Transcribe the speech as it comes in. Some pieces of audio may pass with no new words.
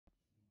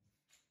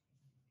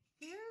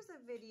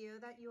video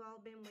that you all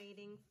been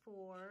waiting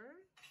for,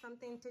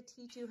 something to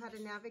teach you how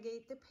to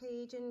navigate the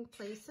page and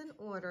place an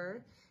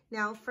order.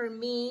 Now for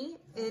me,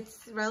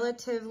 it's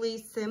relatively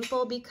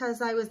simple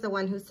because I was the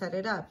one who set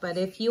it up. But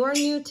if you are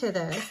new to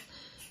this,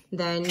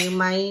 then you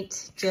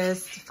might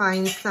just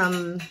find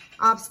some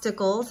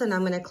obstacles, and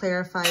I'm going to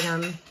clarify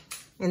them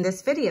in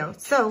this video.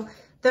 So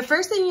the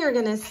first thing you're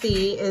going to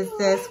see is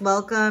this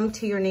welcome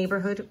to your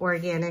neighborhood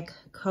organic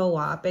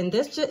co-op. And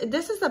this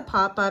is a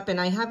pop-up,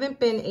 and I haven't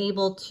been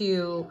able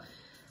to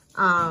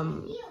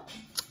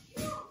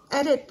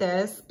edit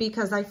this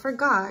because I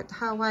forgot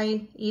how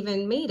I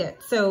even made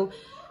it. So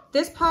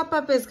this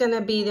pop-up is going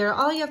to be there.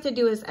 All you have to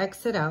do is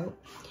exit out.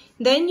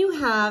 Then you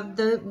have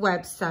the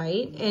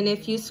website, and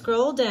if you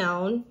scroll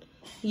down,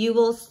 you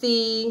will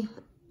see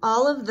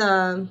all of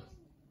the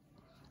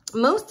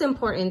most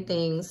important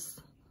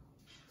things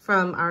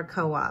from our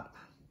co-op.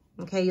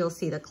 Okay, you'll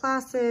see the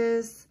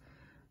classes,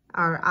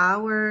 our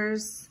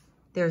hours,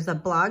 there's a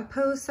blog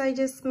post I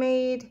just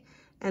made,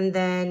 and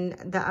then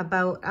the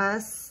About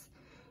Us,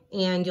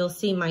 and you'll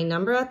see my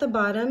number at the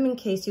bottom in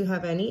case you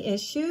have any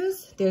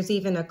issues. There's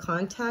even a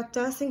Contact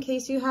Us in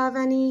case you have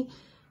any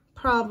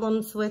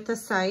problems with the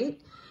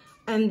site.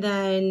 And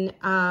then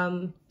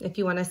if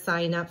you want to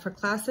sign up for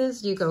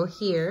classes, you go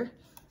here.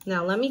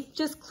 Now let me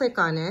just click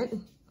on it.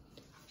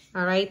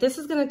 All right, this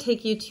is going to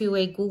take you to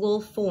a Google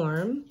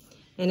form,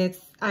 and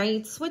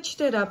I switched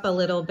it up a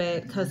little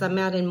bit because I'm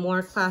adding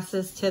more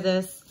classes to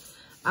this,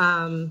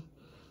 and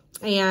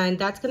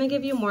that's going to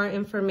give you more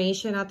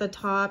information at the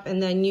top,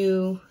 and then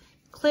you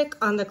click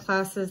on the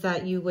classes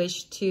that you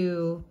wish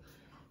to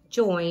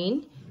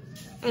join,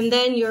 and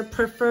then your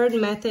preferred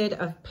method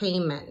of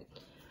payment.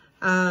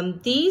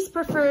 These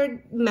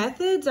preferred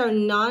methods are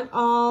not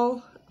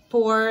all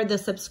for the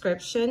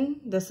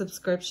subscription. The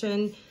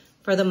subscription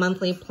for the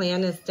monthly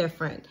plan is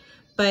different,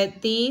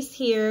 but these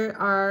here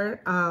are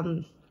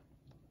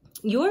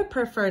your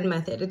preferred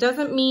method. It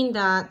doesn't mean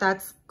that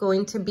that's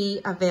going to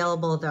be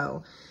available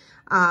though.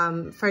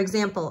 For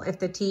example, if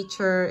the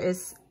teacher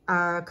is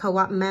a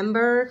co-op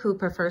member who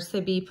prefers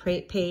to be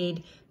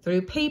paid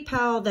through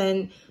PayPal,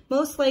 then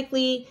most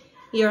likely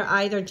you're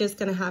either just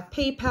going to have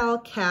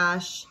PayPal,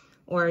 cash,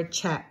 or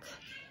check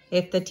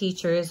if the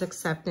teacher is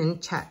accepting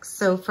checks.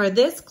 So for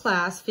this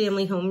class,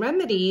 Family Home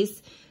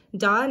Remedies,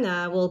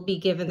 Donna will be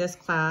given this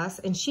class,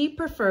 and she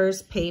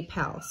prefers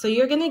PayPal. So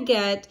you're going to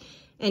get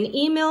an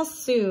email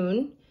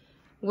soon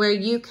where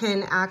you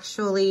can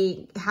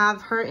actually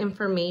have her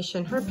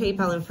information, her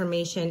PayPal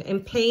information,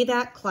 and pay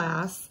that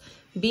class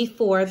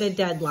before the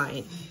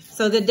deadline.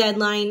 So the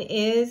deadline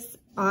is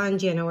on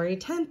January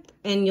 10th,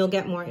 and you'll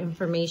get more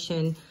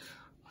information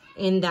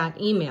in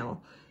that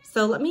email.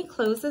 So let me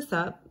close this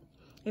up.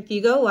 If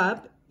you go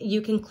up,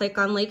 you can click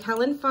on Lake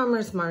Helen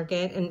Farmers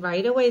Market, and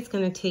right away it's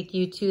going to take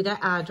you to the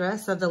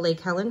address of the Lake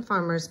Helen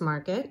Farmers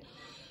Market.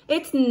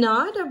 It's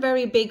not a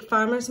very big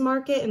farmers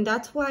market, and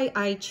that's why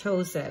I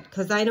chose it,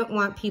 because I don't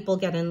want people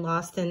getting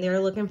lost in there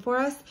looking for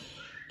us.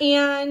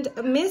 And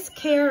Miss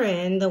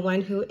Karen, the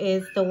one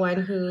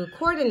who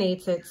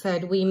coordinates it,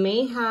 said we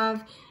may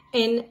have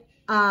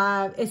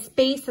a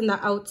space in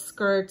the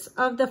outskirts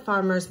of the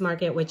farmers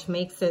market, which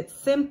makes it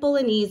simple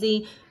and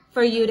easy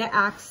for you to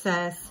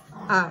access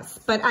us.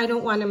 But I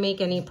don't want to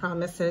make any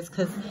promises,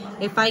 because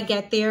if I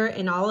get there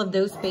and all of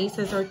those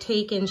spaces are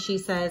taken, she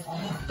says,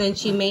 then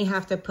she may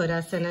have to put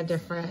us in a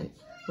different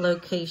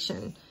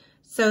location.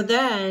 So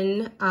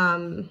then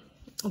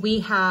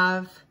we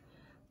have,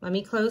 let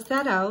me close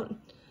that out.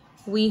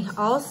 We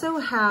also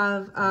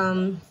have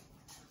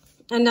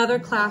another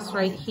class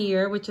right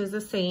here, which is the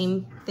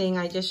same thing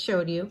I just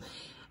showed you.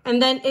 And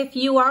then if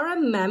you are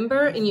a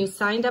member and you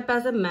signed up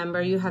as a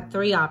member, you have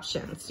three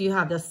options. You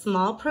have the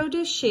small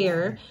produce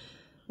share,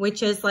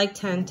 which is like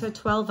 10 to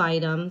 12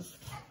 items.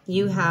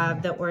 You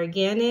have the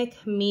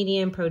organic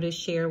medium produce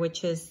share,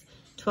 which is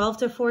 12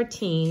 to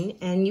 14.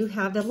 And you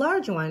have the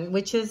large one,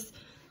 which is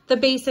the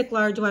basic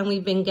large one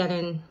we've been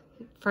getting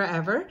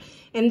forever.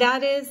 And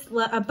that is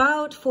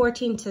about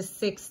 14 to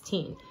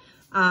 16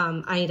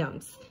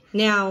 items.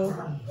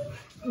 Now,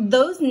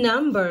 those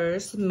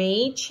numbers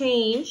may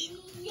change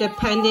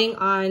depending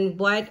on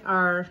what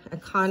our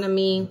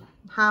economy,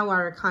 how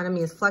our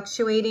economy is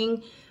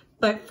fluctuating.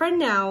 But for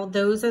now,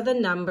 those are the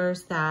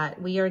numbers that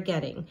we are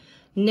getting.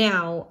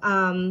 Now,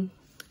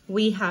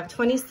 we have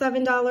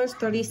 $27,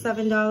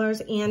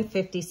 $37, and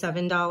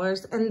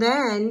 $57. And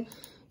then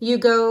you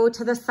go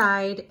to the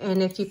side,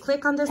 and if you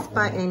click on this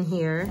button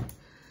here,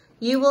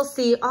 you will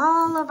see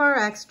all of our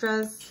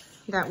extras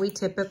that we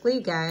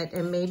typically get,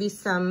 and maybe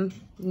some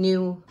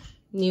new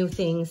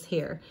things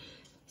here,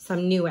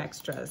 some new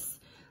extras.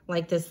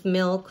 Like this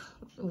milk,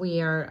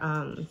 we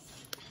are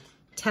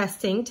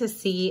testing to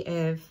see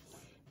if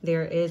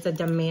there is a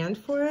demand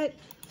for it.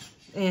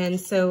 And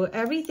so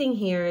everything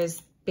here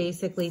is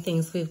basically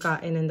things we've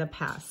gotten in the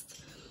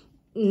past.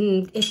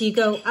 If you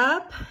go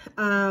up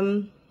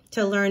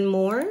to learn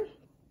more,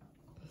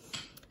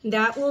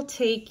 that will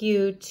take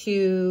you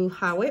to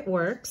how it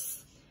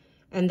works.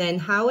 And then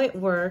how it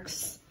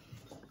works,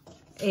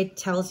 it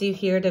tells you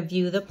here to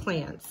view the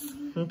plants.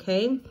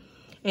 okay?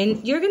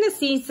 And you're gonna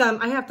see some,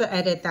 I have to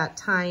edit that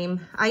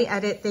time. I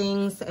edit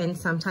things and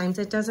sometimes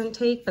it doesn't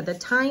take, but the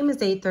time is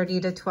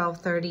 8:30 to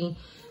 12:30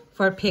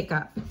 for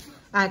pickup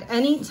at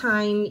any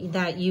time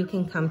that you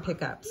can come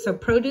pick up. So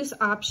produce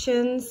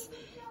options,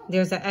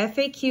 there's a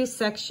FAQ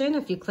section.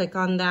 If you click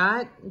on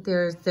that,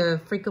 there's the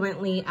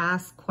frequently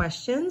asked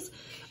questions.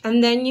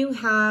 And then you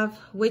have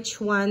which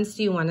ones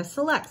do you want to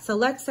select. So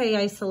let's say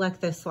I select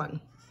this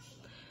one.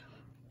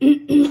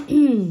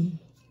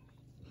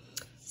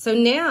 So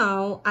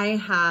now I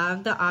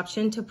have the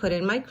option to put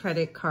in my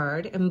credit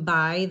card and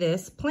buy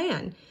this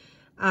plan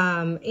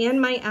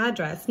and my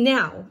address.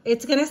 Now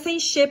it's going to say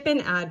ship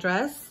and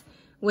address,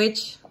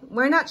 which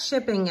we're not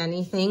shipping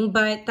anything,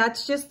 but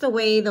that's just the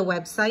way the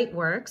website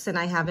works, and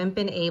I haven't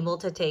been able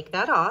to take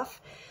that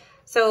off.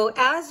 So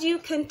as you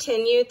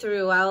continue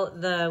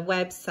throughout the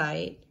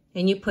website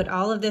and you put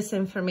all of this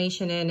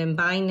information in and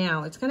buy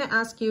now, it's gonna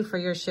ask you for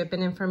your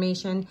shipping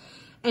information.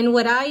 And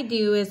what I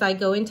do is I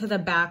go into the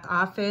back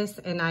office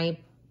and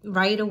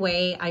right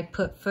away I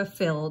put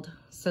fulfilled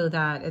so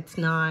that it's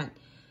not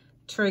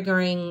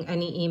triggering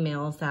any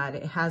emails that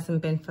it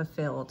hasn't been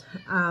fulfilled.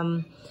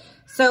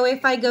 So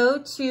if I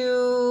go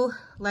to,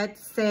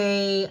 let's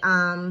say,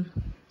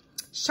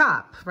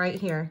 shop right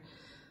here.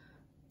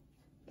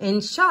 In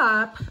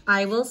shop,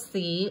 I will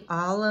see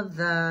all of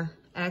the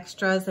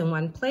extras in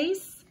one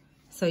place.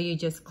 So you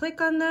just click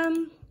on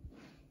them.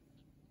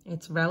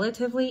 It's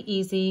relatively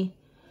easy.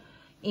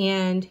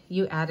 And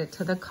you add it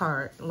to the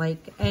cart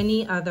like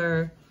any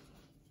other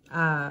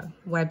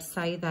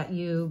website that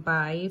you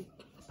buy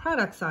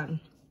products on.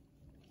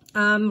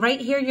 Right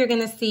here, you're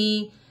gonna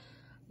see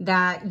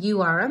that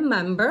you are a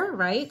member,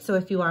 right? So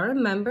if you are a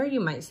member, you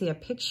might see a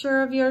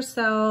picture of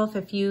yourself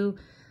if you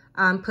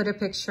put a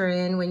picture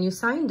in when you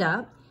signed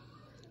up.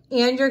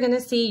 And you're gonna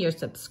see your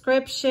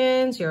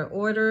subscriptions, your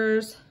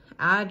orders,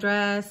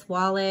 address,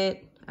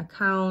 wallet,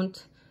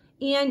 account,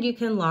 and you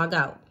can log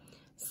out.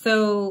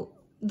 So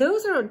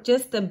those are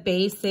just the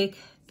basic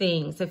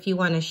things. If you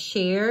wanna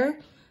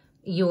share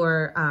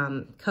your,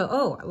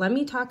 let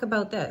me talk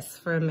about this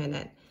for a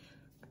minute.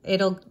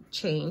 It'll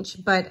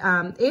change, but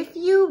if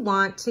you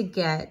want to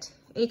get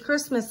a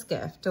Christmas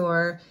gift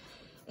or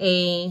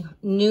a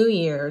New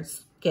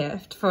Year's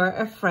gift for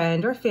a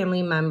friend or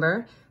family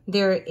member,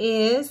 there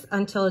is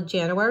until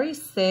January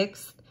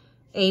 6th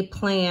a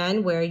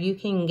plan where you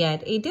can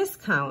get a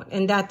discount,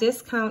 and that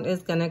discount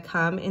is going to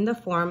come in the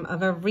form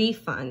of a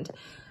refund,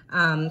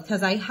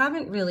 because I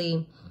haven't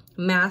really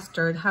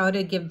mastered how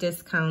to give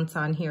discounts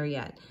on here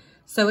yet.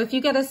 So if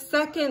you get a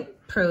second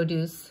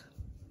produce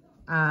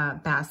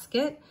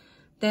basket,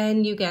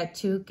 then you get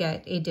to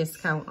get a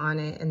discount on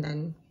it and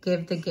then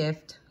give the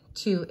gift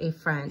to a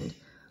friend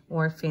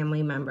or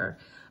family member.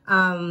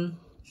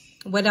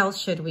 What else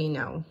should we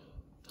know?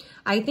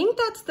 I think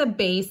that's the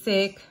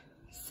basic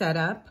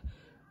setup.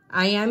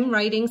 I am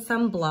writing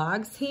some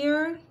blogs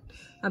here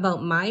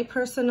about my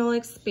personal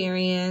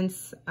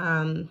experience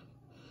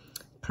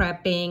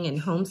prepping and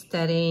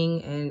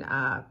homesteading and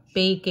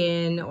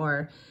baking,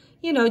 or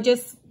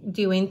just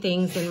doing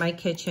things in my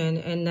kitchen.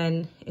 And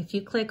then if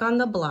you click on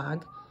the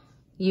blog,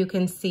 you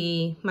can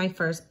see my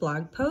first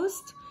blog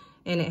post,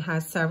 and it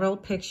has several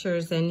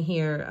pictures in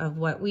here of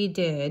what we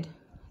did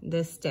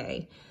this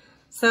day.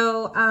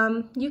 So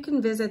you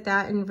can visit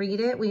that and read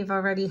it. We've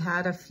already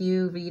had a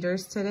few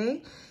readers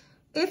today.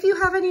 If you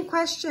have any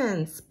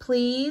questions,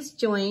 please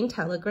join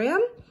Telegram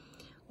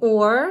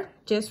or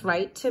just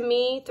write to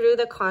me through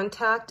the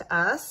Contact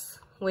Us,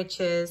 which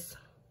is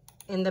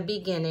in the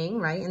beginning,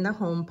 right, in the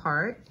home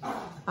part.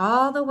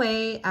 All the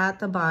way at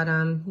the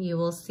bottom, you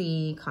will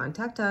see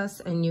Contact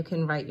Us, and you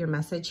can write your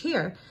message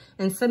here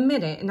and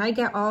submit it. And I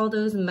get all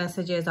those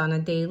messages on a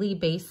daily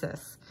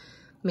basis.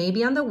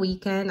 Maybe on the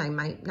weekend, I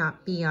might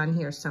not be on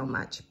here so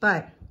much,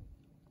 but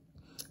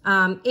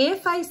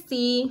if I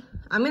see,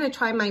 I'm gonna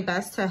try my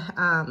best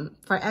to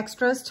for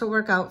extras to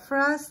work out for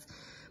us.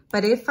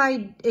 But if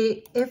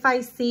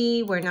I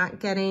see we're not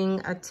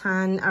getting a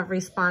ton of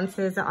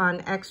responses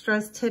on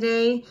extras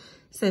today,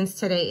 since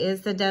today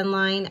is the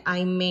deadline,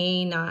 I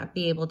may not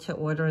be able to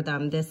order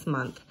them this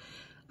month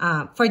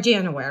for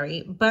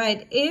January.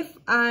 But if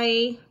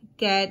I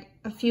get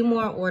a few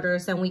more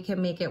orders, then we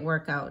can make it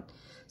work out.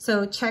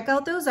 So check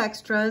out those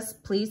extras,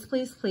 please,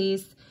 please,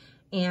 please,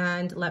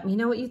 and let me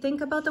know what you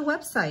think about the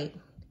website.